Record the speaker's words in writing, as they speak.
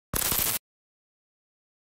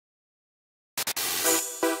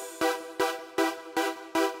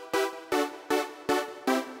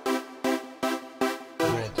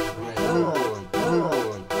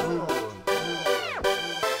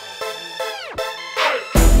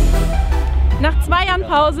Nach 2 Jahren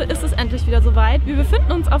Pause ist es endlich wieder soweit. Wir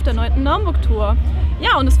befinden uns auf der 9. Naumburg Tour.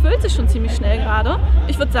 Ja, und es füllt sich schon ziemlich schnell gerade.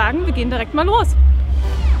 Ich würde sagen, wir gehen direkt mal los.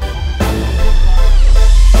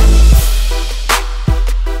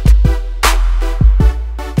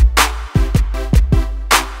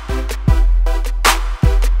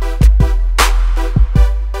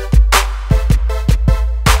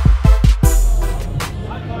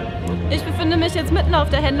 Ich befinde mich jetzt mitten auf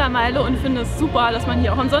der Händlermeile und finde es super, dass man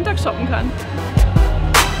hier auch am Sonntag shoppen kann.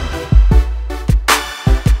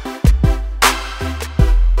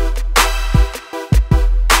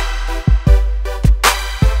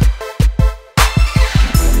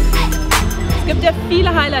 Es gibt ja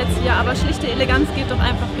viele Highlights hier, aber schlichte Eleganz geht doch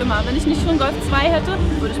einfach immer. Wenn ich nicht schon Golf 2 hätte,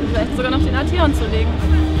 würde ich mir vielleicht sogar noch den AT zulegen.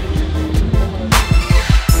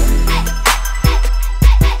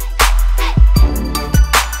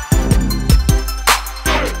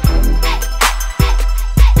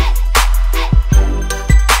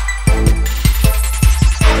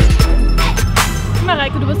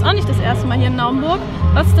 Mareike, du bist auch nicht das erste Mal hier in Naumburg.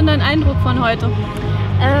 Was ist denn dein Eindruck von heute?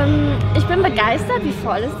 Ich bin begeistert, wie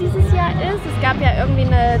voll es dieses Jahr ist. Es gab ja irgendwie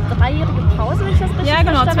eine 3-jährige Pause, wenn ich das richtig verstanden habe. Ja,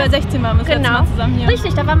 genau, 2016 waren wir das letzte Mal zusammen hier.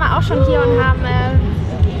 Richtig, da waren wir auch schon hier und haben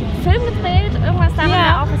Film gedreht, irgendwas da haben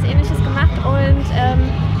wir auch was Ähnliches gemacht und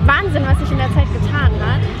Wahnsinn, was sich in der Zeit getan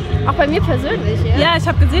hat. Auch bei mir persönlich. Ja, ich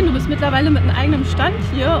habe gesehen, du bist mittlerweile mit einem eigenen Stand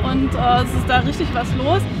hier und es ist da richtig was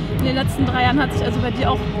los. In den letzten 3 Jahren hat sich also bei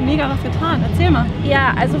dir auch mega was getan. Erzähl mal.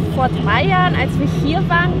 Ja, also vor 3 Jahren, als wir hier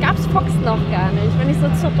waren, gab es Fox noch gar nicht. Wenn ich so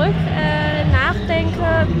zurück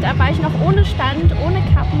nachdenke, da war ich noch ohne Stand, ohne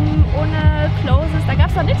Kappen, ohne Closes. Da gab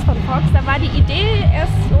es noch nichts von Fox. Da war die Idee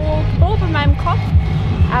erst so grob in meinem Kopf.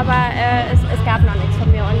 Aber es gab noch nichts von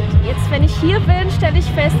mir. Und jetzt, wenn ich hier bin, stelle ich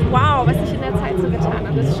fest, wow, was sich in der Zeit so getan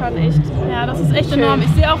hat. Das ist schon echt. Ja, das ist echt schön. Enorm. Ich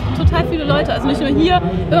sehe auch total viele Leute, also nicht nur hier,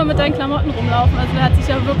 immer mit deinen Klamotten rumlaufen. Also da hat sich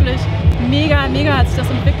ja wirklich mega hat sich das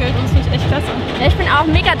entwickelt und das finde ich echt klasse. Ja, ich bin auch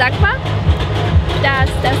mega dankbar, dass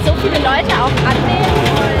so viele Leute auch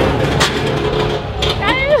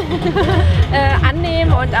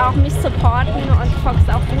annehmen und auch mich supporten und Fox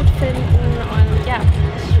auch gut finden. Und ja,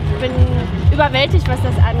 ich bin überwältigt, was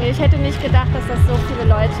das angeht. Ich hätte nicht gedacht, dass das so viele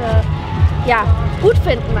Leute gut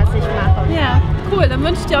finden, was ich mache. Ja, cool. Dann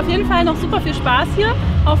wünsche ich dir auf jeden Fall noch super viel Spaß hier.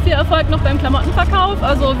 Auch viel Erfolg noch beim Klamottenverkauf.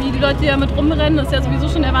 Also wie die Leute hier mit rumrennen, ist ja sowieso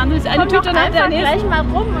schon der Wahnsinn. Eine Tüte nach der nächsten. Gleich mal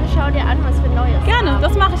rum und schau dir an, was wir Neues Gerne, haben.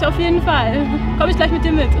 das mache ich auf jeden Fall. Komme ich gleich mit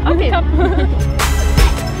dir mit. Okay.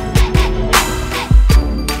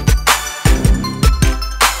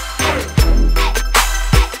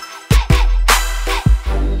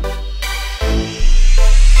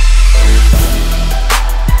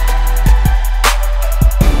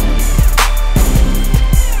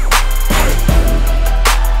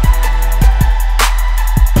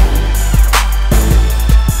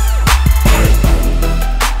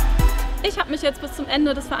 Jetzt bis zum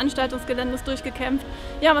Ende des Veranstaltungsgeländes durchgekämpft.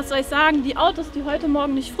 Ja, was soll ich sagen? Die Autos, die heute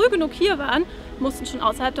Morgen nicht früh genug hier waren, mussten schon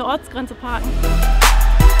außerhalb der Ortsgrenze parken.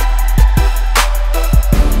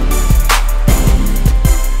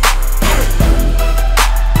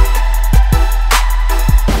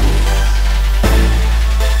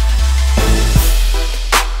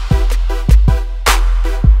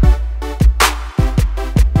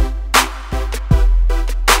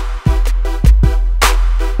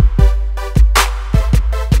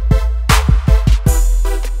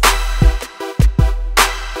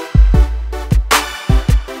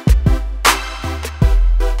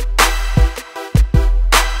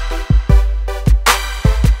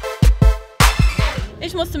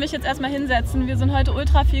 Ich musste mich jetzt erstmal hinsetzen. Wir sind heute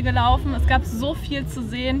ultra viel gelaufen. Es gab so viel zu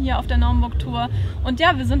sehen hier auf der Naumburg Tour. Und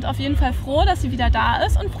ja, wir sind auf jeden Fall froh, dass sie wieder da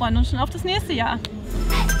ist und freuen uns schon auf das nächste Jahr.